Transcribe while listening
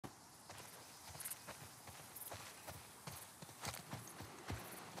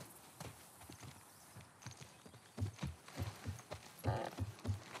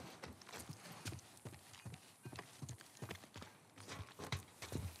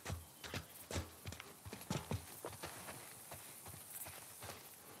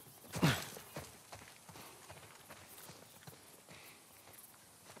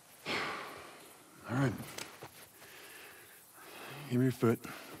Give me your foot.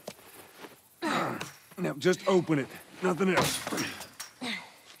 Now, just open it. Nothing else.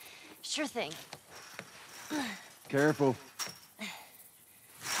 Sure thing. Careful.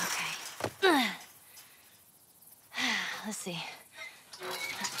 Okay. Let's see.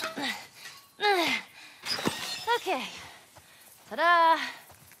 Okay. Ta-da!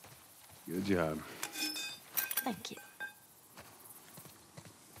 Good job. Thank you.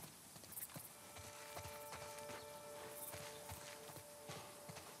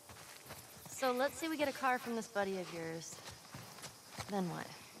 So let's say we get a car from this buddy of yours. Then what?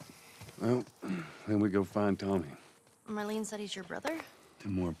 Well, then we go find Tommy. Marlene said he's your brother?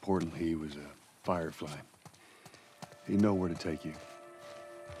 And more importantly, he was a firefly. He'd know where to take you.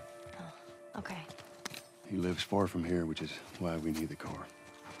 Oh, okay. He lives far from here, which is why we need the car.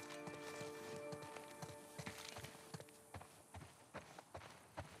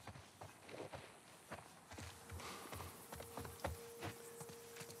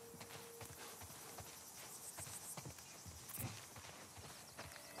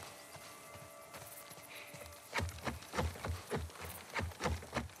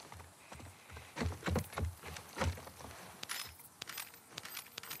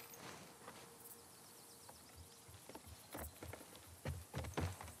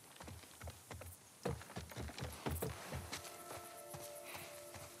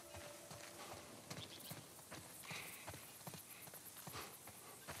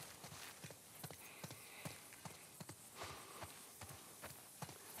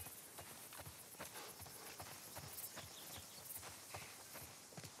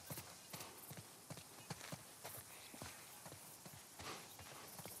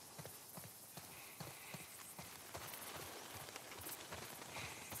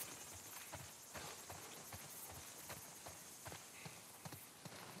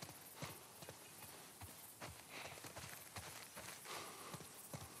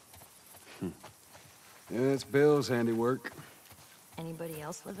 Yeah, it's Bill's handiwork. Anybody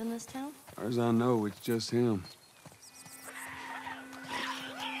else live in this town? As far as I know, it's just him.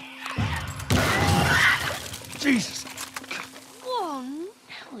 Jesus! Whoa,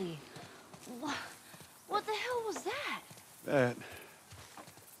 Nelly. What the hell was that? That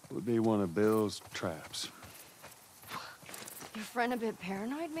would be one of Bill's traps. Your friend a bit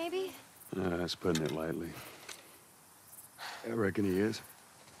paranoid, maybe? That's putting it lightly. I reckon he is.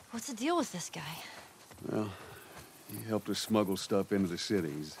 What's the deal with this guy? Well, he helped us smuggle stuff into the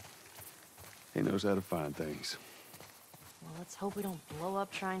cities. He knows how to find things. Well, let's hope we don't blow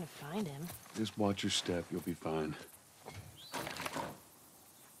up trying to find him. Just watch your step, you'll be fine.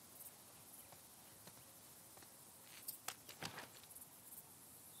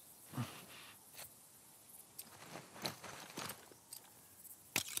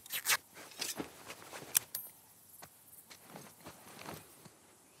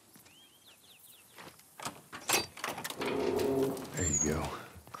 There you go.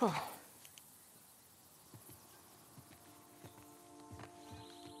 Cool.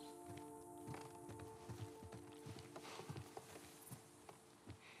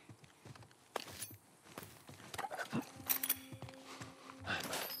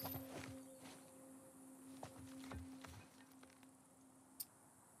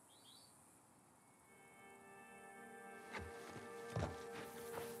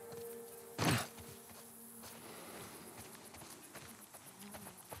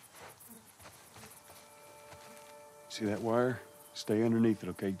 See that wire? Stay underneath it,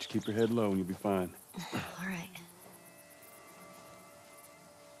 okay? Just keep your head low and you'll be fine. All right.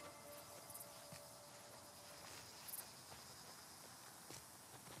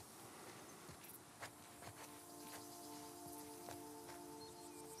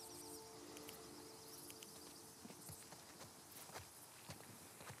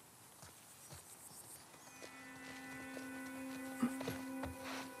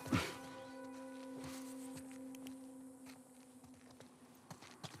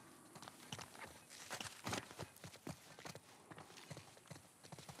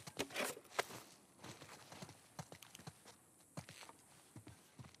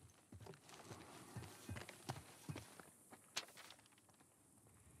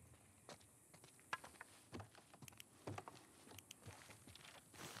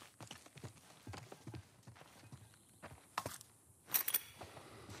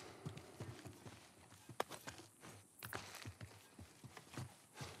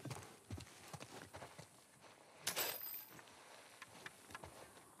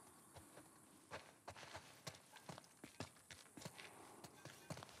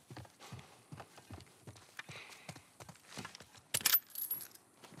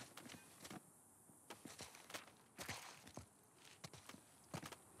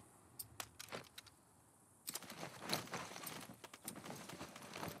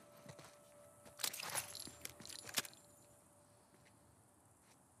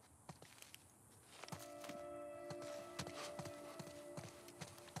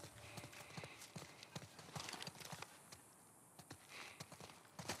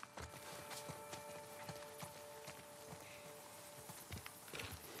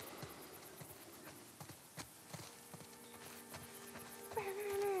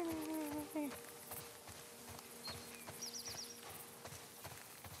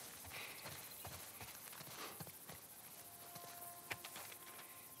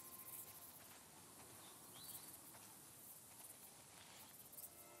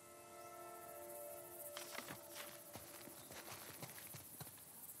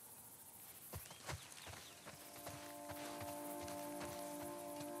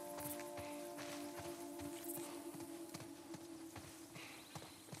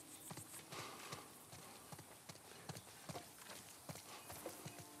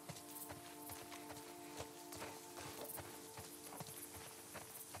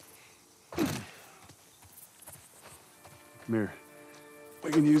 Come here.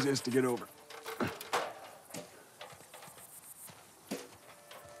 We can use this to get over.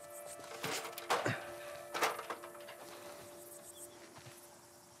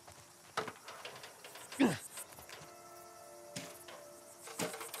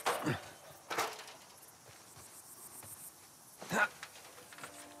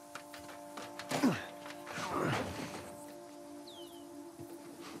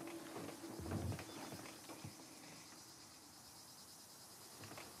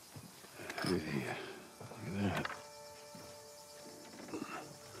 Yeah, look at that.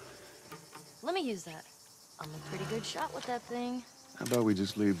 Let me use that. I'm a pretty good shot with that thing. How about we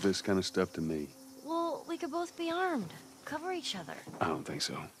just leave this kind of stuff to me? Well, we could both be armed. Cover each other. I don't think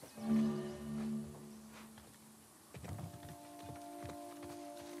so.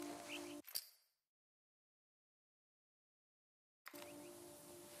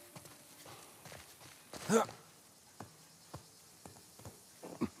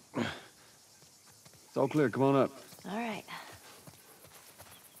 It's all clear. Come on up. All right.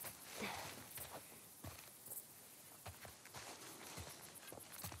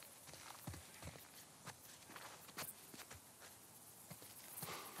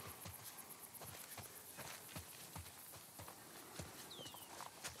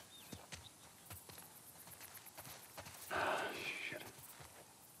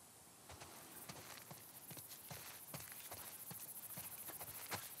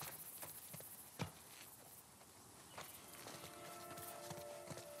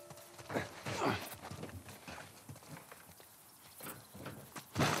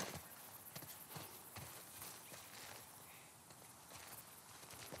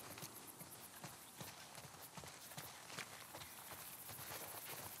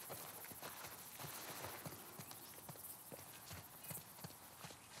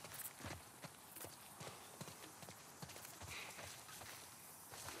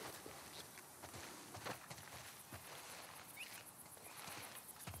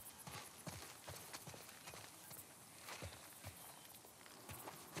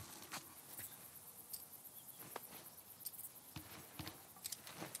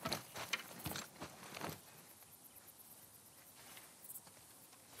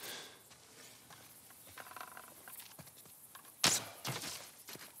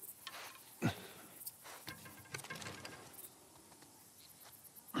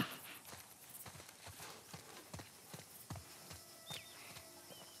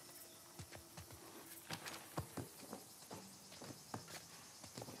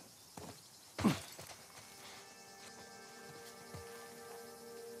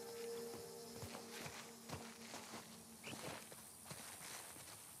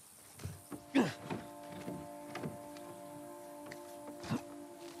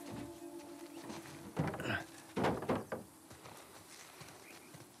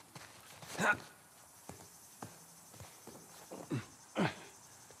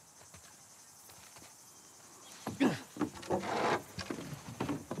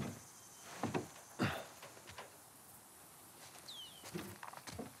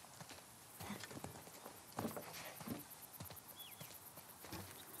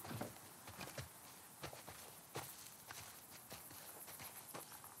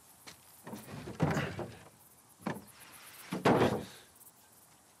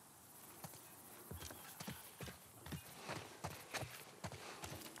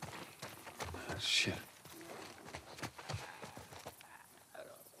 Shit. Shit.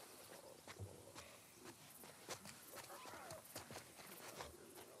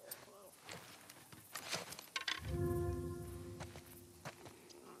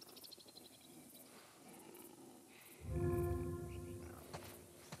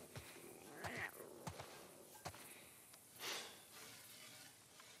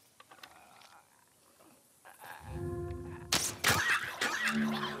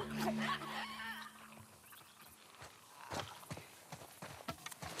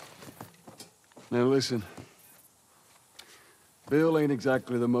 Now listen. Bill ain't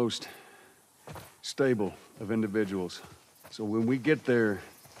exactly the most stable of individuals. So when we get there,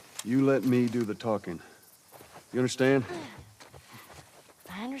 you let me do the talking. You understand?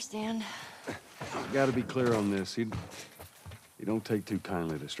 I understand. You gotta be clear on this. He don't take too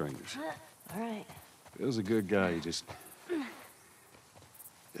kindly to strangers. All right. Bill's a good guy. He just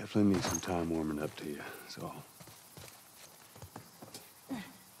definitely needs some time warming up to you. That's all.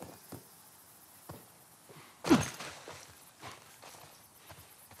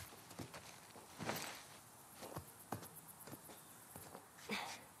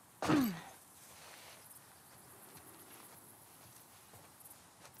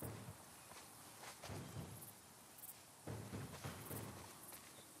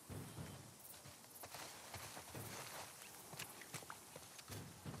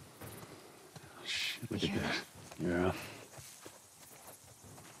 Look at this. Yeah.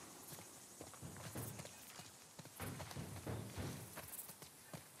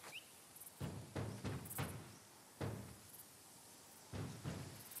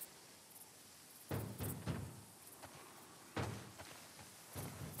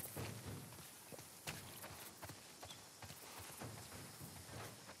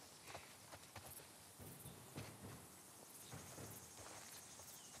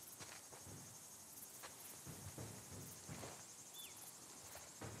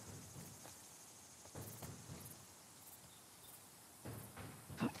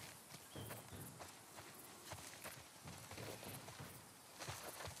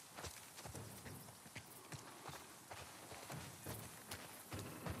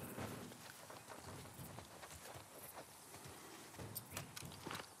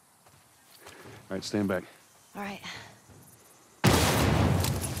 All right, stand back. All right.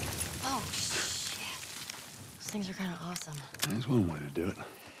 Oh, shit. Those things are kind of awesome. That's one way to do it.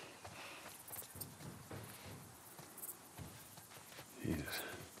 Jesus.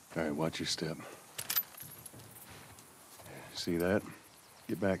 All right, watch your step. See that?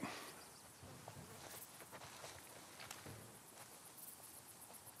 Get back.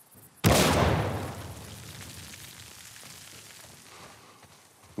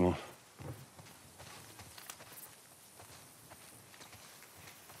 Come on.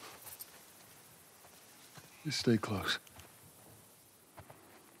 Just stay close.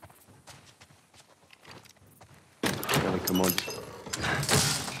 Ellie, come on.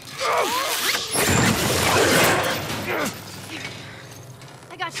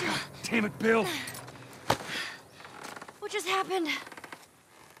 I got you. Damn it, Bill! What just happened?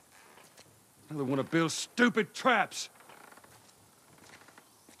 Another one of Bill's stupid traps.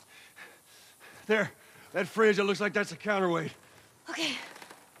 There, that fridge, it looks like that's a counterweight. Okay.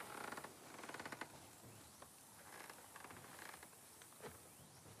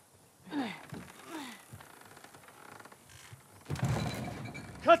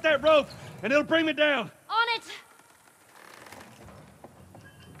 Cut that rope, and it'll bring me down. On it!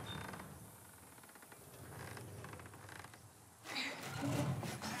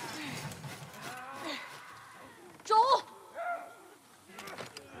 Joel!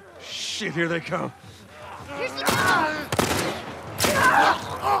 Shit, here they come. Here's the door!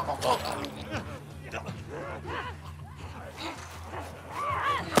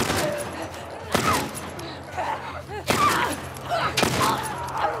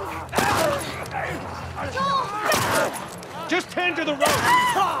 Just tend to the rope.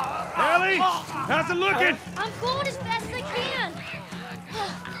 Ellie, how's it looking? I'm going as fast as I can.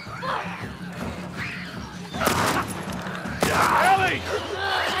 Ellie!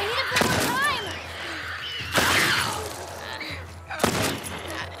 I need a bit more time.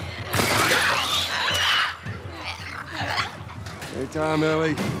 Hey, time,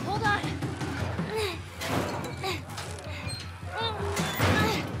 Ellie. Hold on.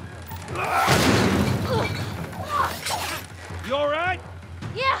 You all right?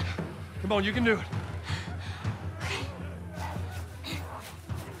 Yeah. Come on, you can do it.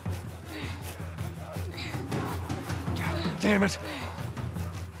 Damn it.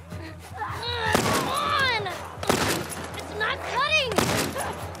 Come on. It's not cutting.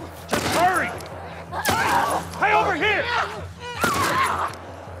 Just hurry! Hey, over here!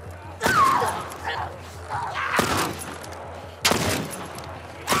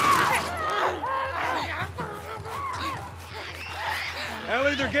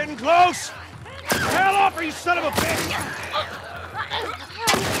 Ellie, they're getting close! Hell off, or you son of a bitch!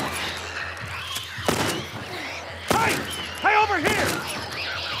 Hey! Hey, over here!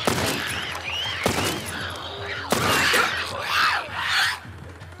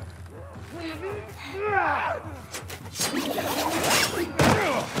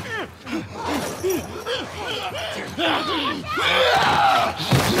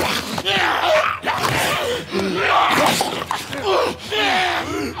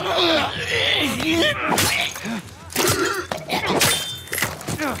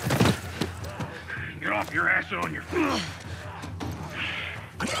 Get off your ass on your feet. All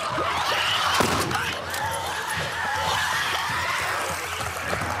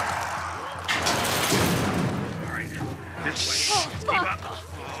right, this way. Keep up. Oh,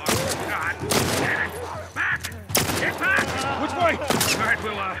 God. Damn it. Back. Get back. Which way? All right,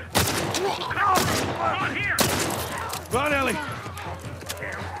 come on here. Run, Ellie!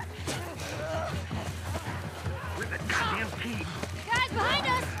 With the goddamn key. Guys, behind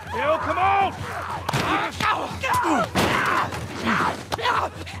us. Bill, come on!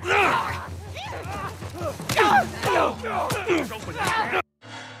 Open.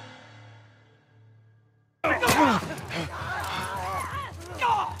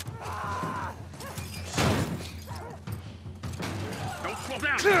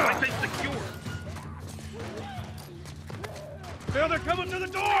 I think secure. Bill, they're coming to the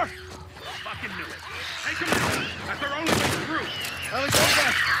door! Fucking knew it. Take them out. That's our only way through. Ellie, stay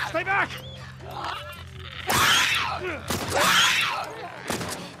back! Stay back!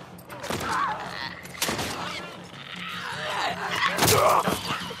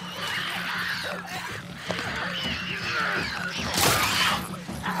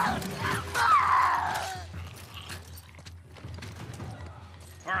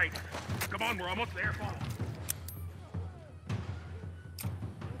 All right, come on, we're almost there. Follow.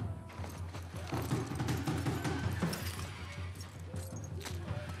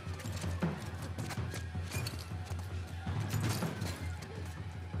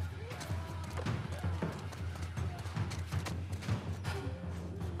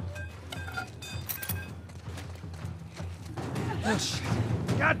 Oh, shit.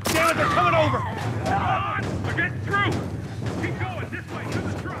 God damn it, they're coming over! Come on, we're getting through. Keep going this way to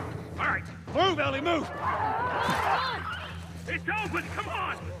the truck. All right, Move, Ellie, move! it's open. Come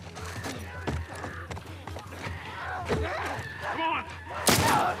on. Come on.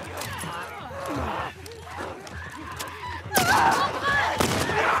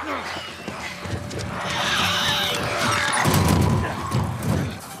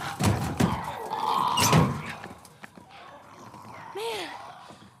 Man,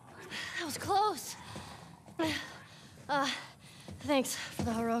 that was close. Thanks for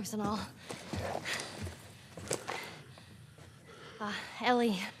the heroics and all.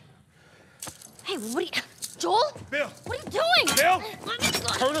 Ellie. Hey, what are you... Joel? Bill! What are you doing? Bill! Let me go.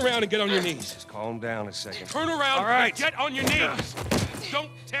 Turn around and get on your knees. Just calm down a second. Turn around All right. and get on your knees.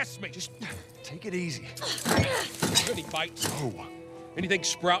 Don't test me. Just take it easy. Any bites? Oh. Anything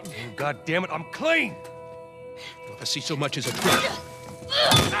sprouting? Oh, God damn it, I'm clean! If I see so much as a drip.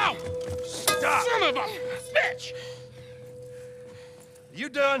 Ow! Stop! Son of a bitch! You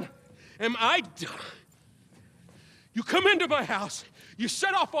done? Am I done? You come into my house, you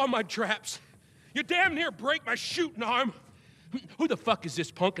set off all my traps, you damn near break my shooting arm. Who the fuck is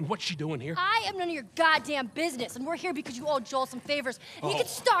this punk and what's she doing here? I am none of your goddamn business, and we're here because you owe Joel some favors. And you Oh. can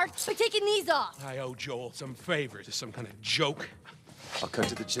start by taking these off. I owe Joel some favors. Is some kind of joke? I'll cut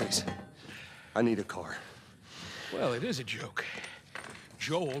to the chase. I need a car. Well, it is a joke.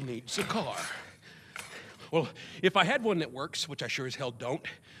 Joel needs a car. Well, if I had one that works, which I sure as hell don't,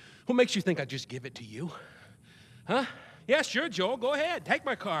 what makes you think I'd just give it to you? Huh? Yeah, sure, Joel, go ahead. Take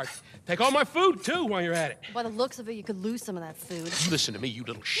my car. Take all my food, too, while you're at it. By the looks of it, you could lose some of that food. Listen to me, you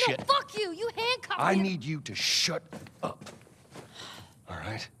little shit. No, fuck you! You handcuffed me. I need you to shut up. All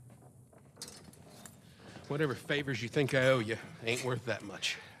right? Whatever favors you think I owe you ain't worth that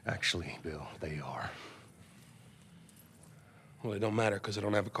much. Actually, Bill, they are. Well, it don't matter, because I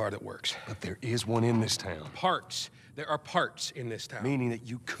don't have a car that works. But there is one in this town. Parts. There are parts in this town. Meaning that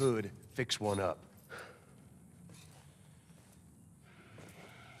you could fix one up.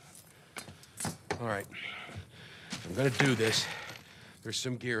 All right. If I'm gonna do this, there's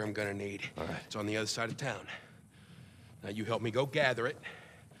some gear I'm gonna need. All right. It's on the other side of town. Now you help me go gather it,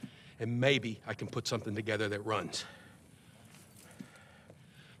 and maybe I can put something together that runs.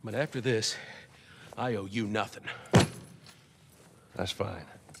 But after this, I owe you nothing. That's fine.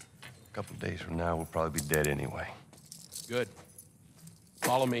 A couple days from now, we'll probably be dead anyway. Good.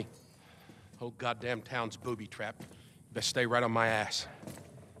 Follow me. Whole goddamn town's booby-trapped. Best stay right on my ass.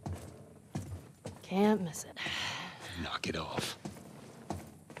 Can't miss it. Knock it off.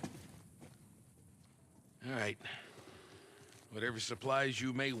 All right. Whatever supplies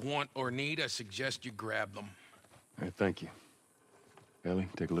you may want or need, I suggest you grab them. All right, thank you. Ellie,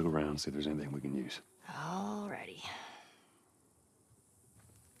 take a look around, see if there's anything we can use. Alrighty.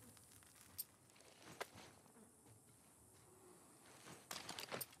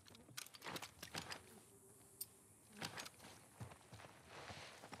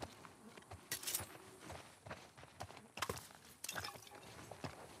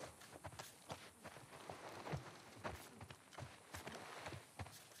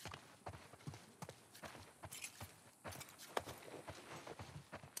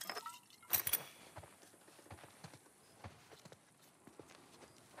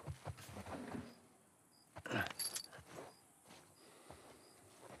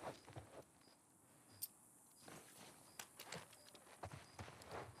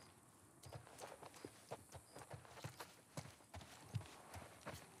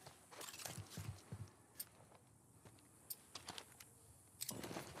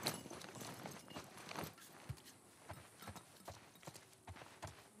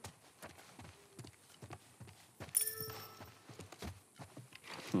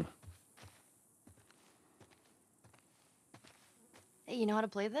 you know how to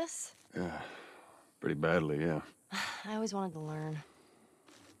play this? Yeah, pretty badly, yeah. I always wanted to learn.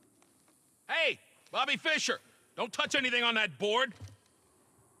 Hey, Bobby Fischer, don't touch anything on that board.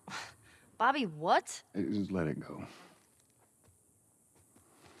 Bobby, what? Hey, just let it go.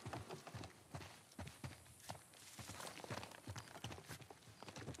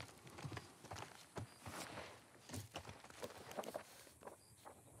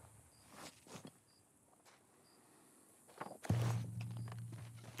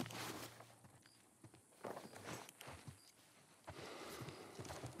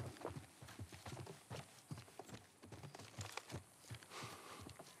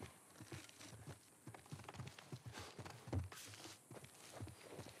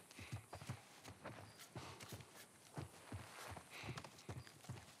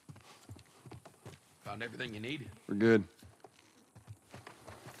 Found everything you need. We're good.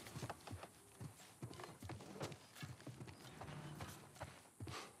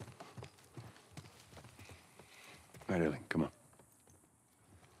 All right, Ellie, come on.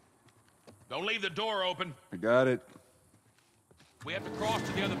 Don't leave the door open. I got it. We have to cross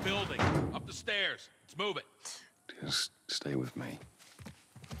to the other building. Up the stairs. Let's move it. Just stay with me.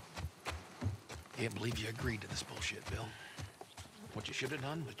 Can't believe you agreed to this bullshit, Bill. What you should have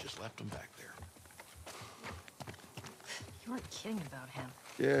done was just left him back there. You weren't kidding about him.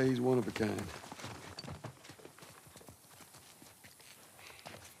 Yeah, he's one of a kind.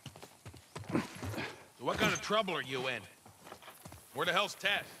 So what kind of trouble are you in? Where the hell's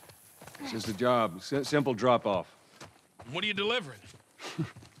Ted? It's just a job. Simple drop-off. What are you delivering?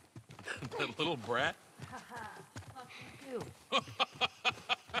 That little brat? Fuck you.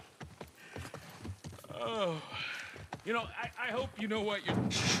 Oh. You know, I hope you know what you're...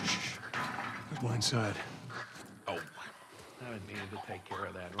 Let's go inside. Oh, I didn't mean to take care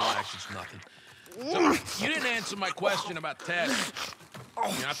of that. Relax, it's nothing. So, you didn't answer my question about Ted. I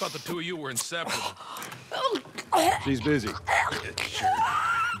mean, I thought the two of you were inseparable. She's busy. Sure,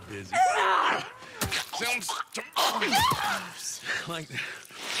 busy. Sounds to me like there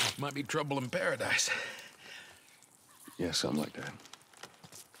might be trouble in paradise. Yeah, something like that.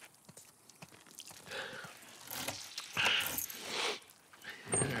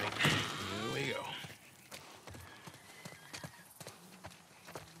 All right, here we go.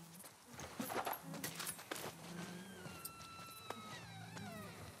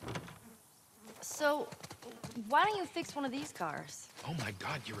 So, why don't you fix one of these cars? Oh my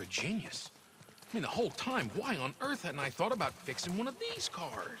God, you're a genius. I mean, the whole time, why on earth hadn't I thought about fixing one of these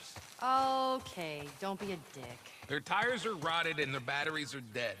cars? Okay, don't be a dick. Their tires are rotted and their batteries are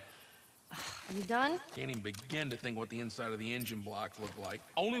dead. Are you done? Can't even begin to think what the inside of the engine blocks look like.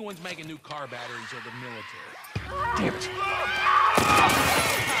 Only ones making new car batteries are the military. Damn it.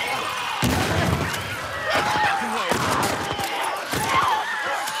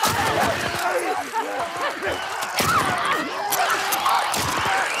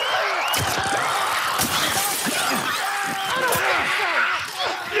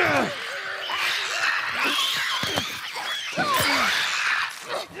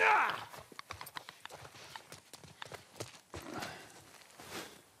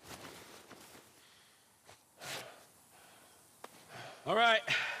 All right.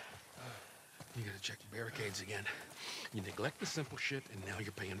 You gotta check the barricades again. You neglect the simple shit, and now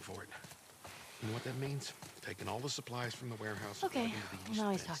you're paying for it. You know what that means? Taking all the supplies from the warehouse. Okay, and plugging into the now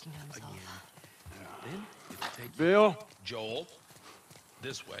he's east talking to fence himself. again. Then it'll take Bill? Joel,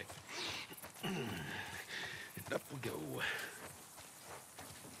 this way. And up we go.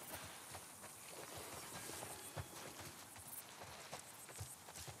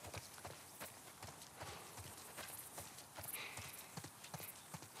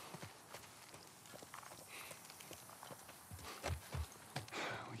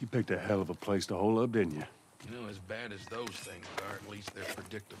 You picked a hell of a place to hole up, didn't you? You know, as bad as those things are, at least they're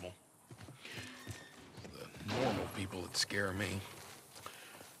predictable. The normal people that scare me.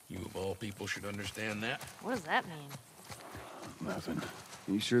 You of all people should understand that. What does that mean? Nothing.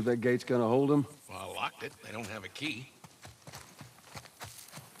 You sure that gate's gonna hold him? Well, I locked it. They don't have a key.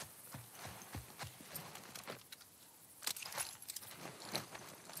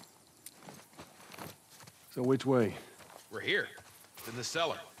 So which way? We're here. In the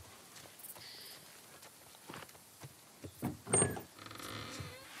cellar. All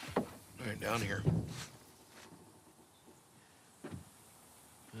right, down here.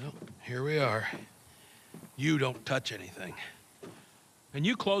 Well, here we are. You don't touch anything. And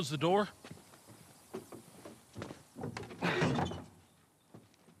you close the door?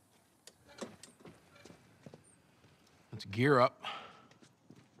 Let's gear up.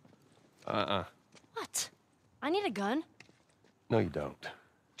 Uh-uh. What? I need a gun. No, you don't.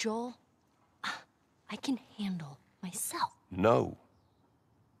 Joel, I can handle myself. No.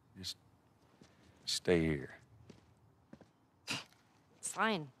 Just stay here. It's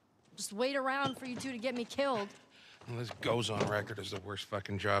fine. Just wait around for you two to get me killed. Well, this goes on record as the worst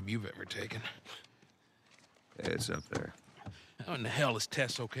fucking job you've ever taken. It's up there. How in the hell is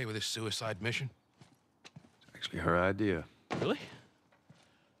Tess okay with this suicide mission? It's actually her idea. Really?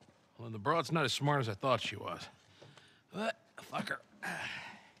 Well, the broad's not as smart as I thought she was. But, fuck her.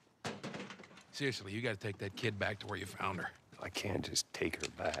 Seriously, you gotta take that kid back to where you found her. I can't just take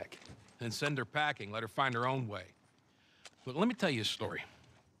her back. Then send her packing, let her find her own way. Look, let me tell you a story.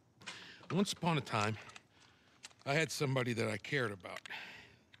 Once upon a time, I had somebody that I cared about.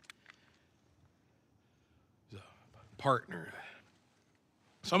 A partner.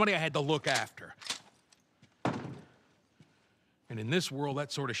 Somebody I had to look after. And in this world,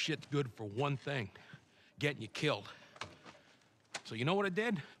 that sort of shit's good for one thing. Getting you killed. So you know what I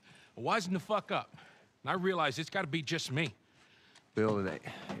did? I wisened the fuck up. And I realized it's gotta be just me. Bill, it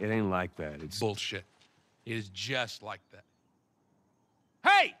ain't like that. It's Bullshit. It is just like that.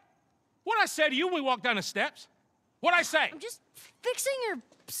 Hey! What'd I say to you when we walked down the steps? What'd I say? I'm just fixing your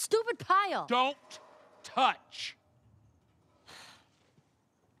stupid pile. Don't touch.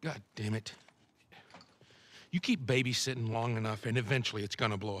 God damn it. You keep babysitting long enough, and eventually it's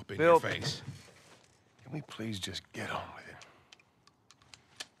gonna blow up in Bill, your face. Can we please just get on with it?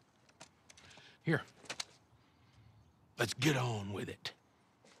 Here. Let's get on with it.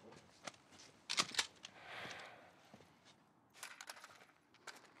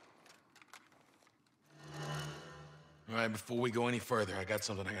 All right, before we go any further, I got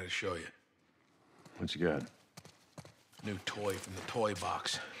something I gotta show you. What you got? New toy from the toy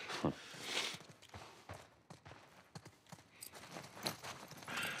box.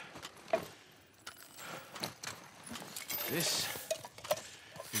 This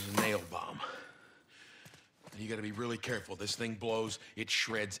is a nail bomb. You gotta be really careful. This thing blows, it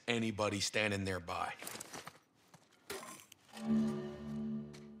shreds anybody standing nearby.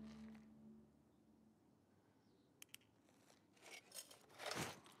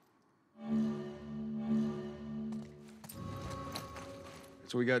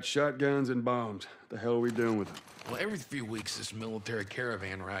 So we got shotguns and bombs. What the hell are we doing with them? Well, every few weeks, this military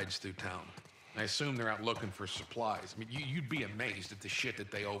caravan rides through town. I assume they're out looking for supplies. I mean, you'd be amazed at the shit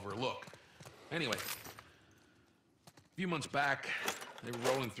that they overlook. Anyway, a few months back, they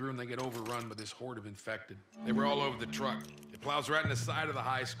were rolling through and they get overrun by this horde of infected. They were all over the truck. It plows right in the side of the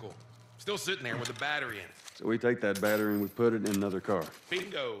high school. Still sitting there with a battery in it. So we take that battery and we put it in another car.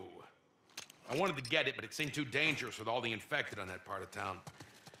 Bingo! I wanted to get it, but it seemed too dangerous with all the infected on that part of town.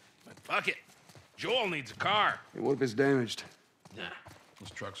 But fuck it. Joel needs a car. Hey, what if it's damaged? Nah,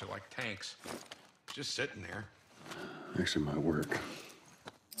 those trucks are like tanks. Just sitting there. Actually might work.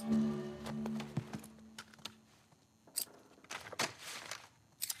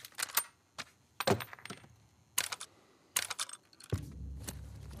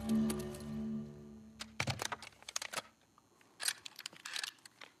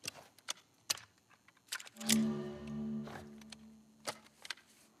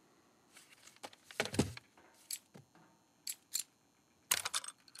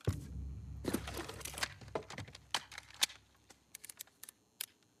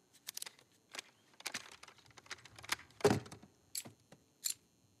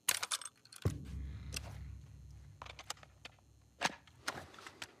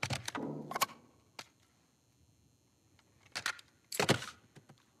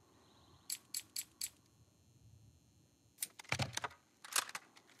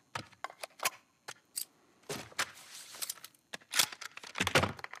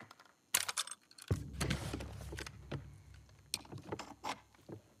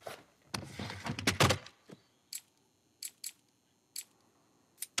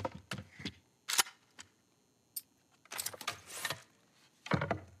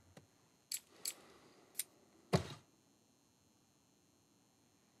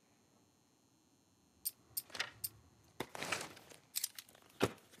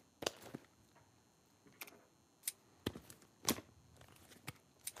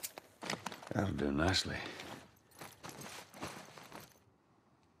 That'll do nicely.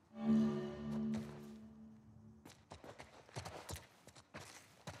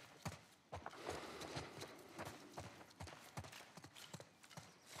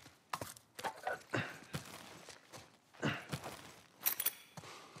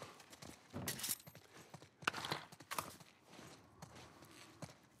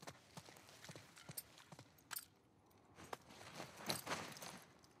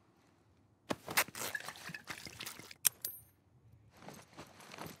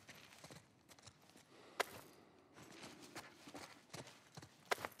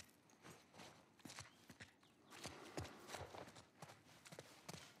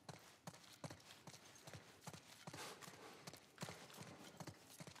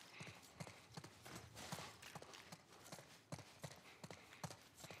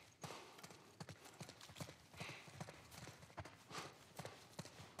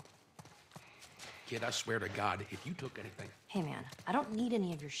 kid. I swear to God, if you took anything... Hey, man, I don't need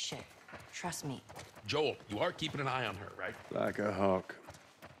any of your shit. Trust me. Joel, you are keeping an eye on her, right? Like a hawk.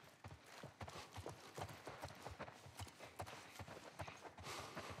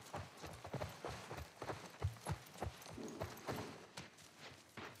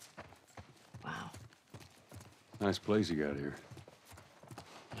 Wow. Nice place you got here.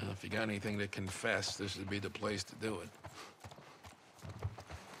 Well, if you got anything to confess, this would be the place to do it.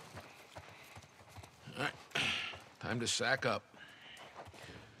 All right, time to sack up.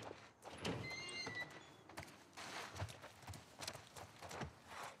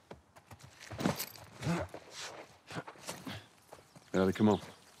 Ellie, come on.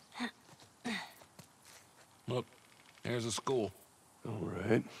 Look, there's a school. All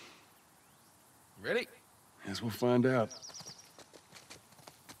right. Ready? Guess we'll find out.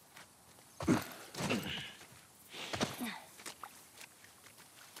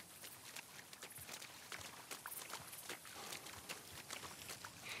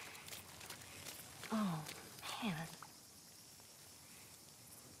 Oh, man.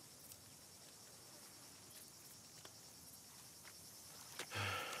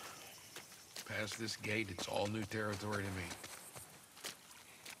 Past this gate, it's all new territory to me.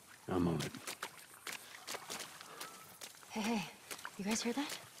 I'm on it. Hey, you guys hear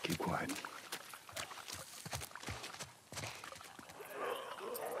that? Keep quiet.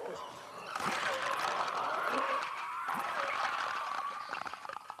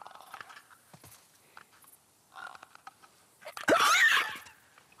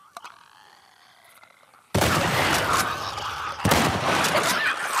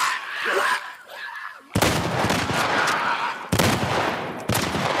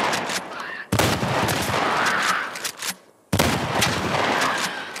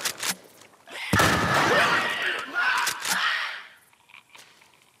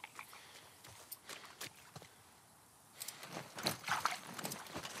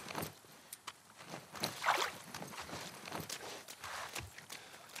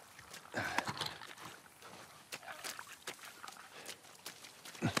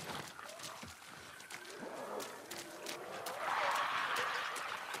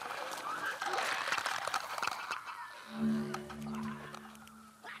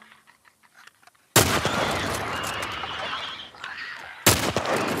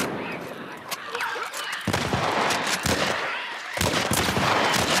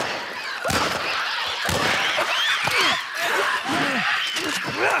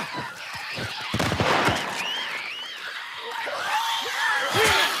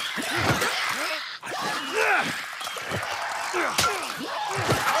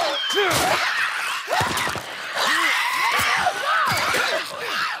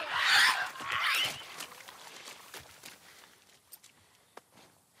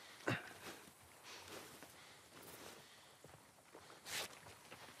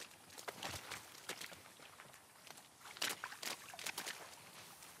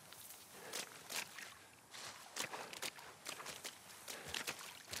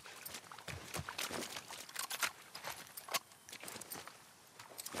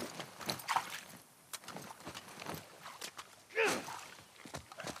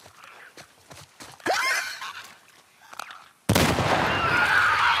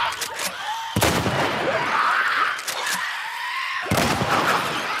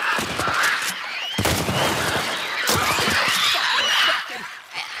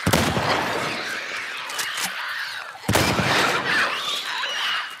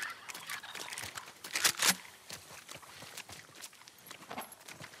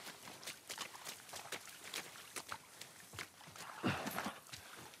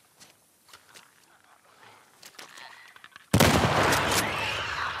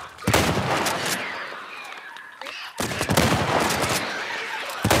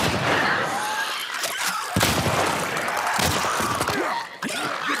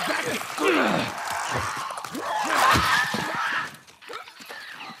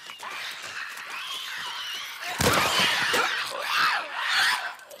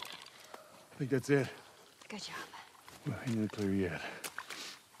 I think that's it. Good job. Well, ain't gonna clear yet.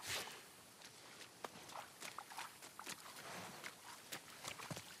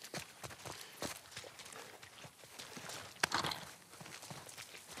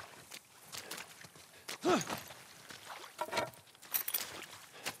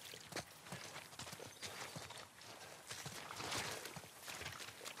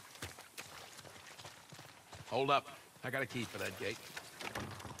 Hold up. I got a key for that gate.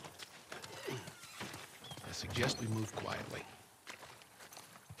 I suggest we move quietly.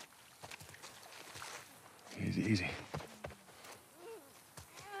 Easy, easy.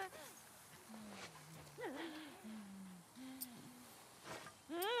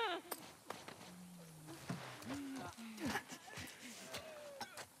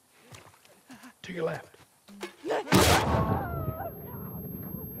 to your left.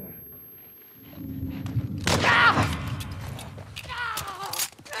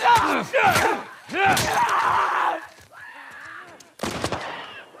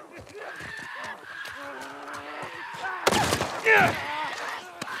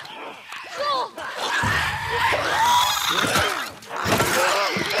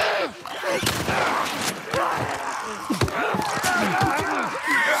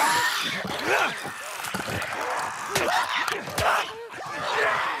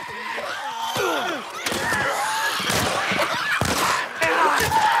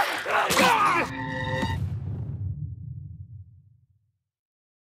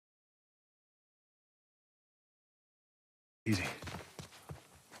 Easy.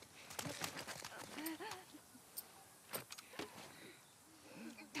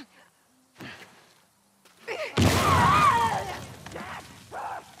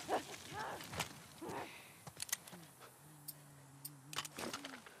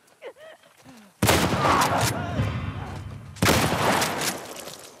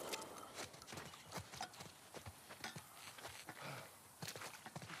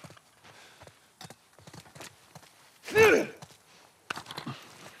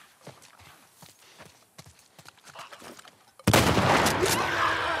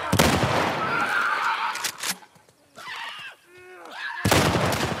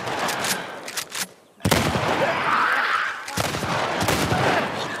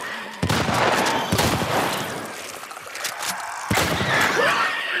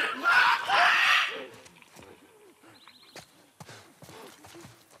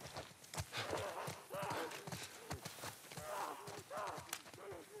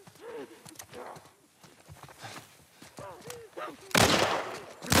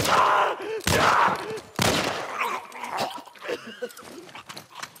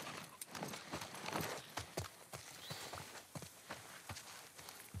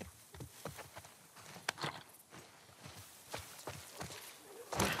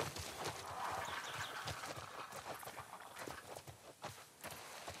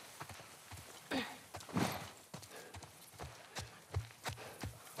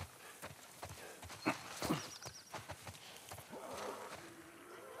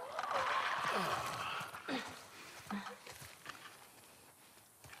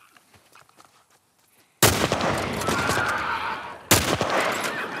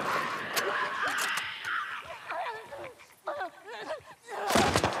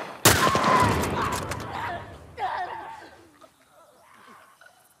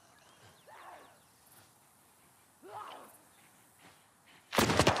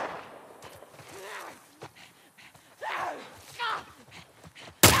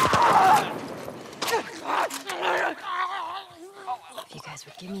 If you guys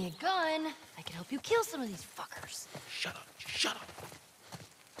would give me a gun, I could help you kill some of these fuckers. Shut up, shut up.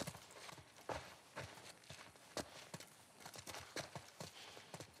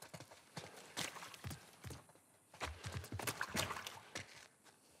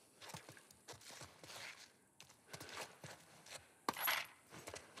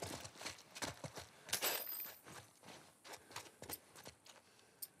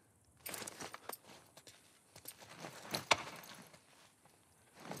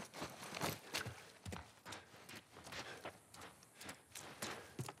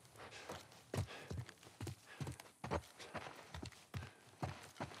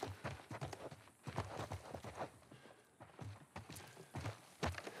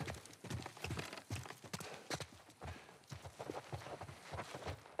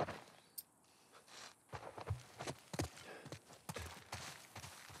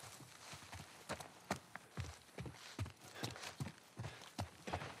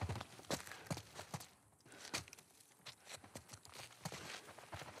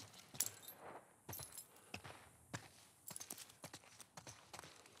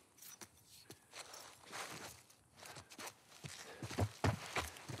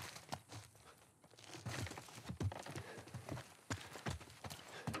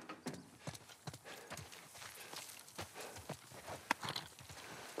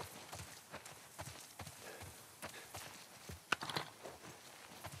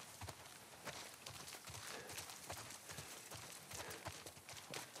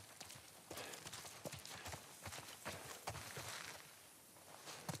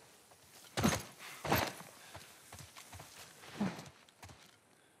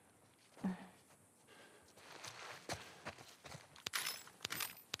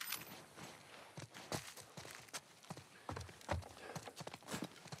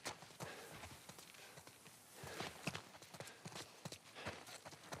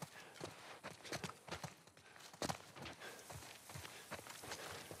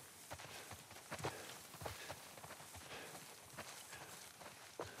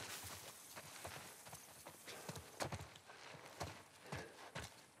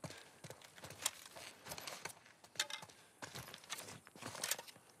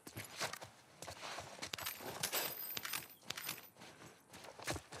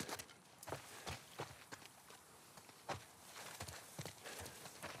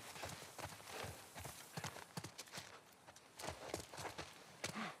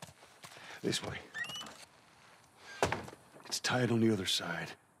 This way. It's tied on the other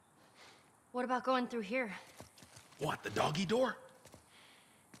side. What about going through here? What, the doggy door?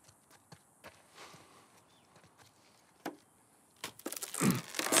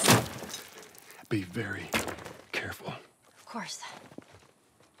 Be very careful. Of course.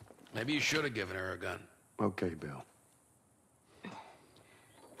 Maybe you should have given her a gun. Okay, Bill.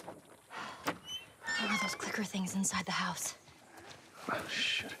 What are those clicker things inside the house? Oh,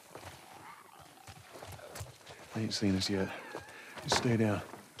 shit. They ain't seen us yet. Just stay down.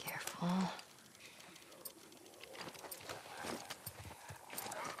 Careful.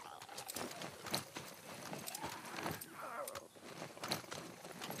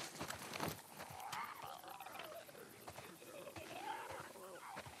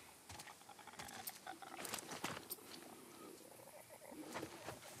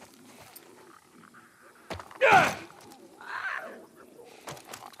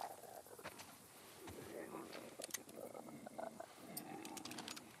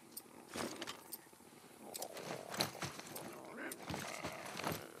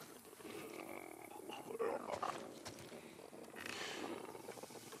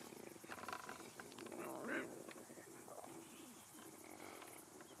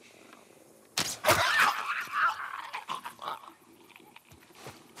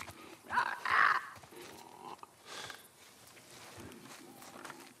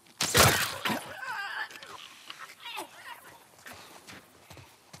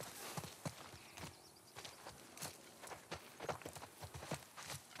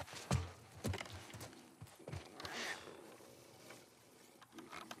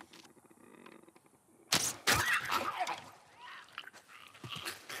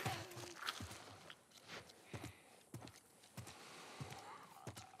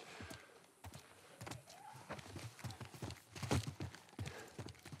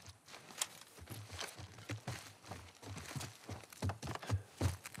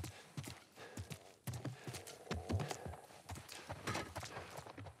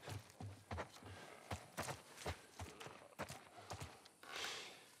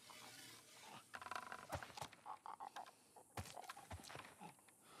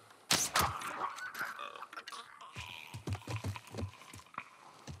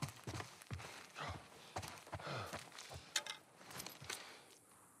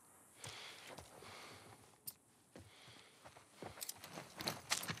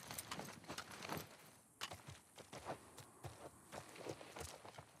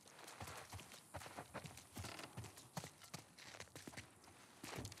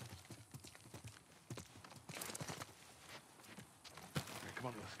 Come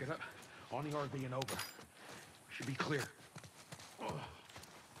on, let's get up. On the RV and over. We should be clear.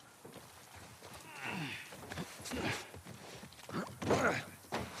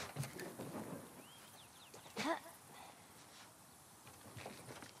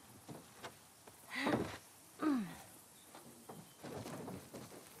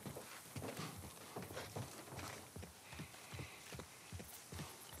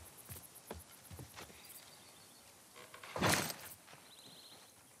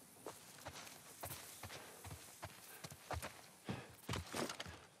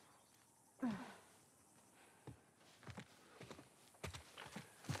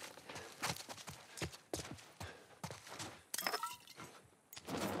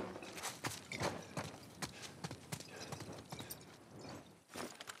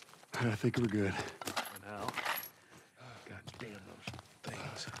 I think we're good. For now. God damn those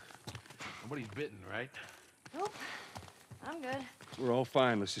things. Nobody's bitten, right? Nope. I'm good. We're all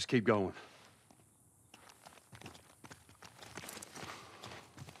fine. Let's just keep going.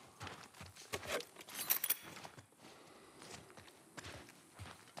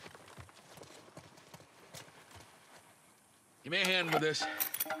 Give me a hand with this.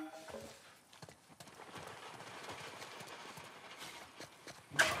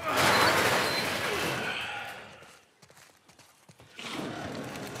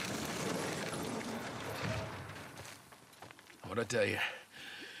 What'd I tell you?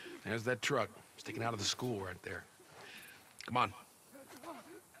 There's that truck sticking out of the school right there. Come on.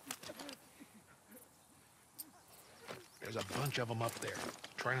 There's a bunch of them up there.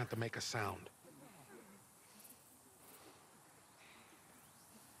 Try not to make a sound.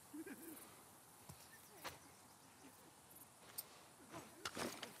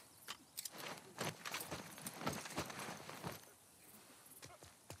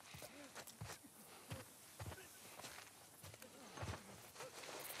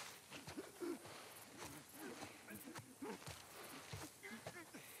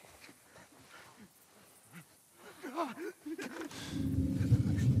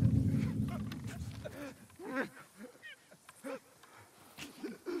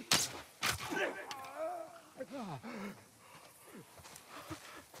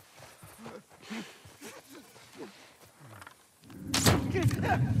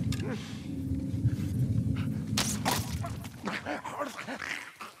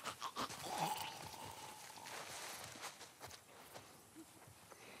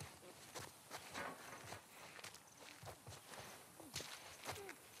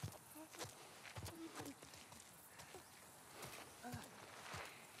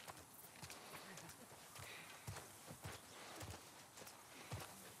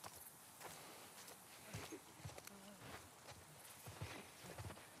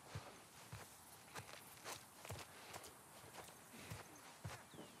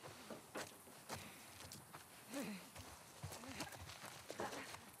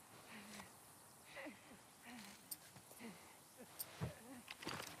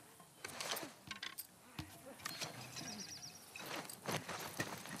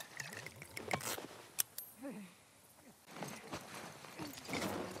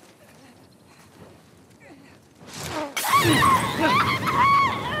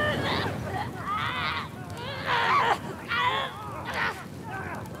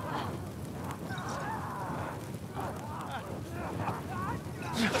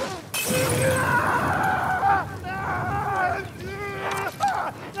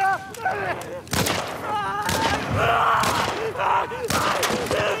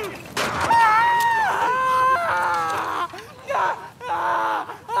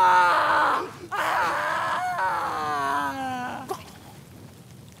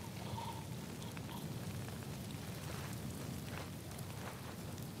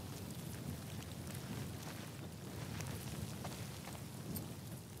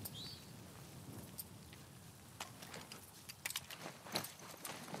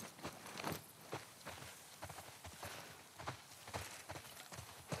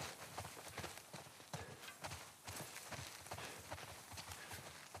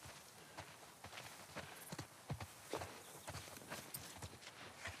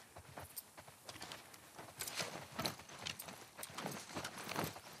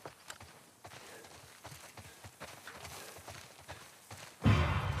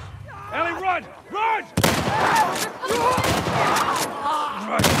 Ellie, run! Run!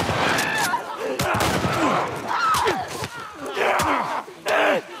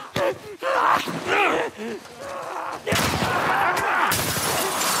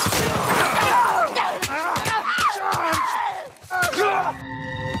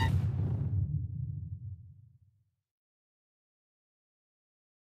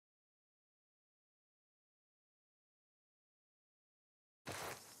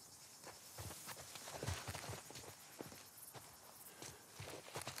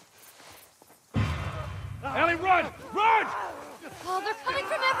 Ellie, run! Run! Oh, they're coming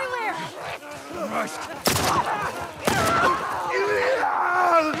from everywhere!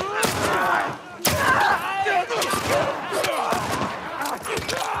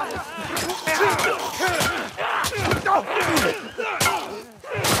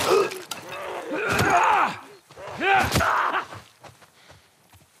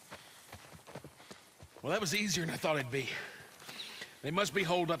 Well, that was easier than I thought it'd be. They must be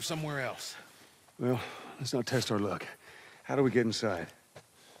holed up somewhere else. Well, let's not test our luck. How do we get inside?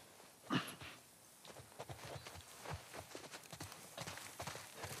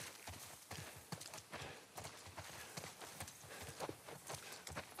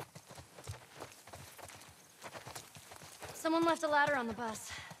 Someone left a ladder on the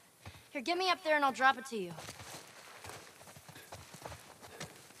bus. Here, get me up there and I'll drop it to you.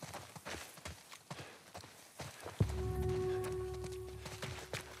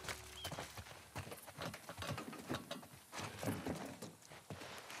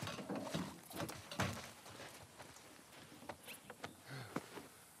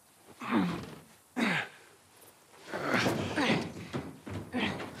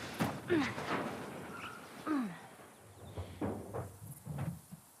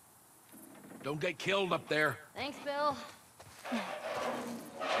 Don't get killed up there. Thanks, Bill.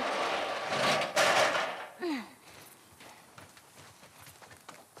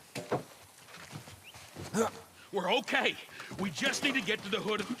 We're okay. We just need to get to the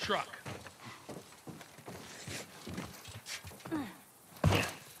hood of the truck.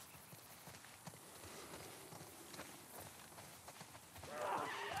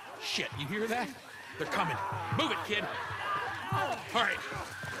 Shit, you hear that? They're coming. Move it, kid. All right,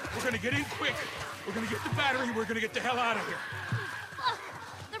 we're gonna get in quick. We're gonna get the battery. We're gonna get the hell out of here.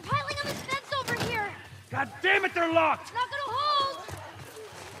 They're piling on this fence over here. God damn it, they're locked! Not gonna hold.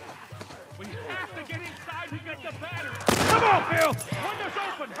 We have to get inside to get the battery! Come on, Bill! Window's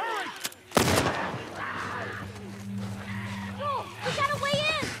open! Hurry!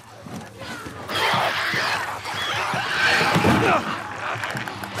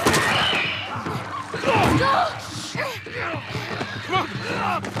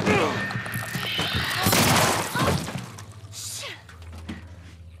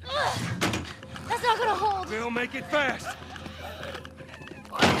 That's not gonna hold. We'll make it fast.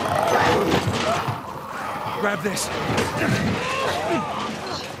 Grab this.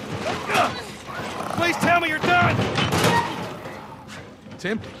 Please tell me you're done. It's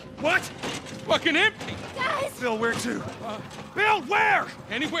empty. What? Fucking empty. Guys! Bill, where to? Bill, where?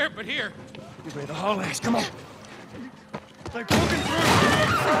 Anywhere but here. You better haul ass. Come on. They're broken through.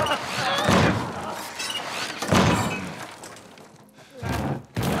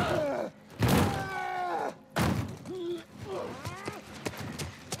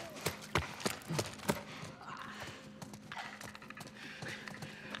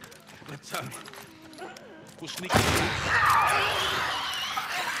 Let's, we'll sneak in.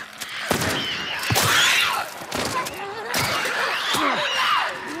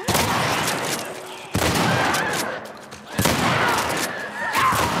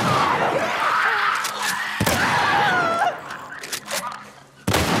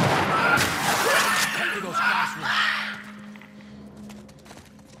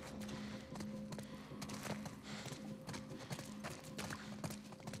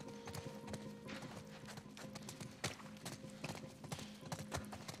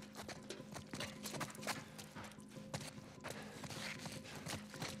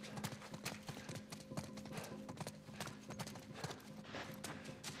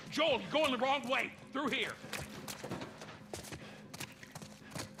 Joel, you're going the wrong way. Through here.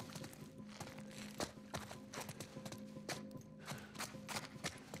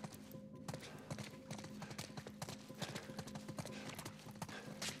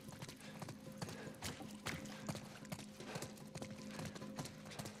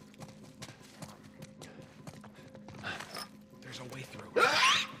 There's a way through.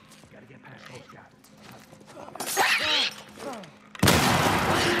 Gotta get past those guys.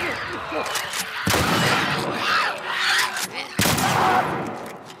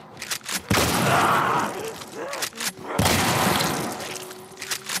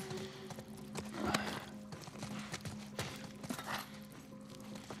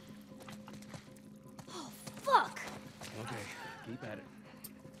 Fuck! Okay, keep at it.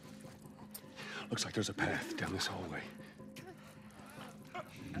 Looks like there's a path down this hallway.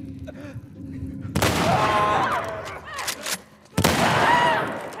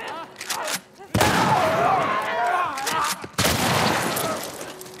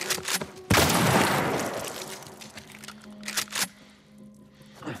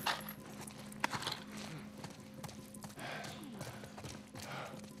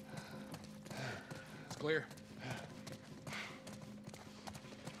 It's clear.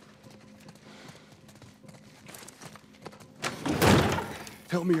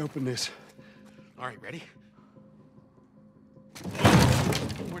 Help me open this. All right, ready?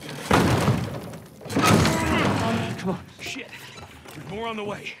 We're done. Come on. Shit. There's more on the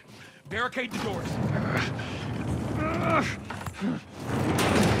way. Barricade the doors.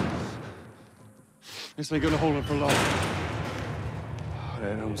 This ain't gonna hold it for long. Oh,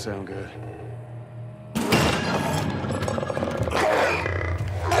 that don't sound good.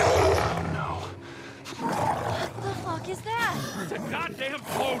 What the fuck is that? It's a goddamn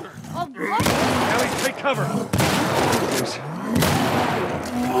floater. Oh, what? Ellie, take cover. This-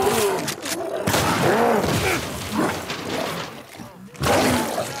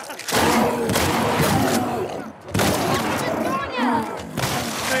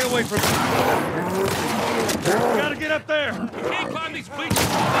 Stay away from me. Gotta get up there. You can't climb these bleachers.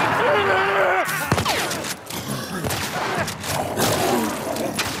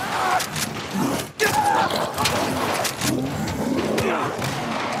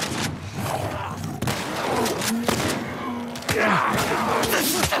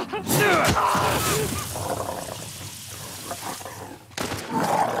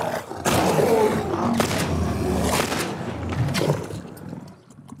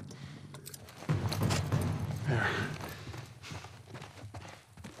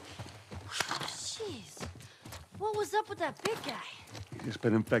 Jeez. What was up with that big guy? He's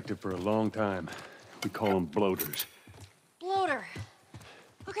been infected for a long time. We call them bloaters. Bloater.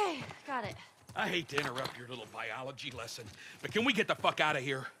 Okay, got it. I hate to interrupt your little biology lesson, but can we get the fuck out of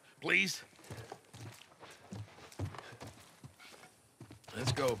here, please?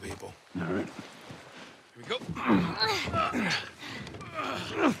 Let's go, people. All right. Here we go.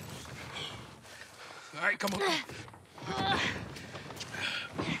 All right, come on.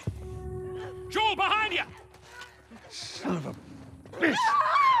 Joel, behind you! Son of a bitch!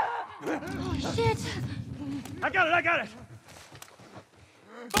 Oh, shit! I got it, I got it!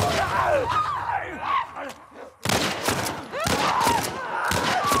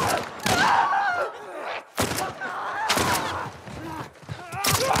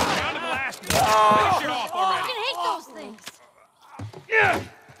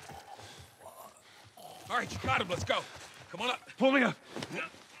 Pull me up.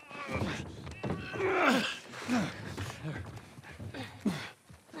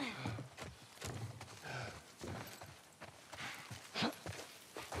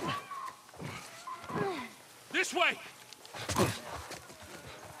 This way!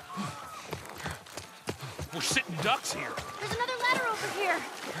 We're sitting ducks here. There's another ladder over here.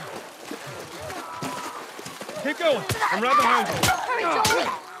 Keep going. I'm right behind you. Hurry,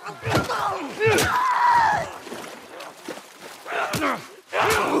 Joel.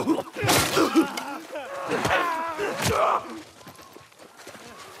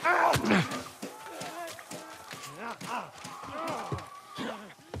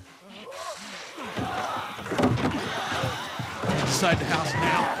 Inside the house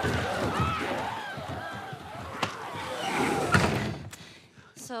now.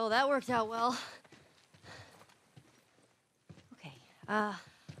 So that worked out well. Okay,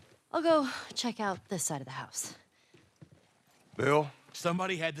 I'll go check out this side of the house. Bill?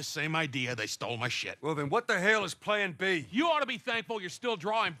 Somebody had the same idea. They stole my shit. Well, then what the hell is plan B? You ought to be thankful you're still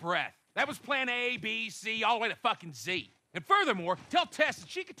drawing breath. That was plan A, B, C, all the way to fucking Z. And furthermore, tell Tess that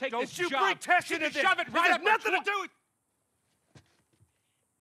she could take this job. Don't you bring Tess into this. Shove it right up nothing to do with...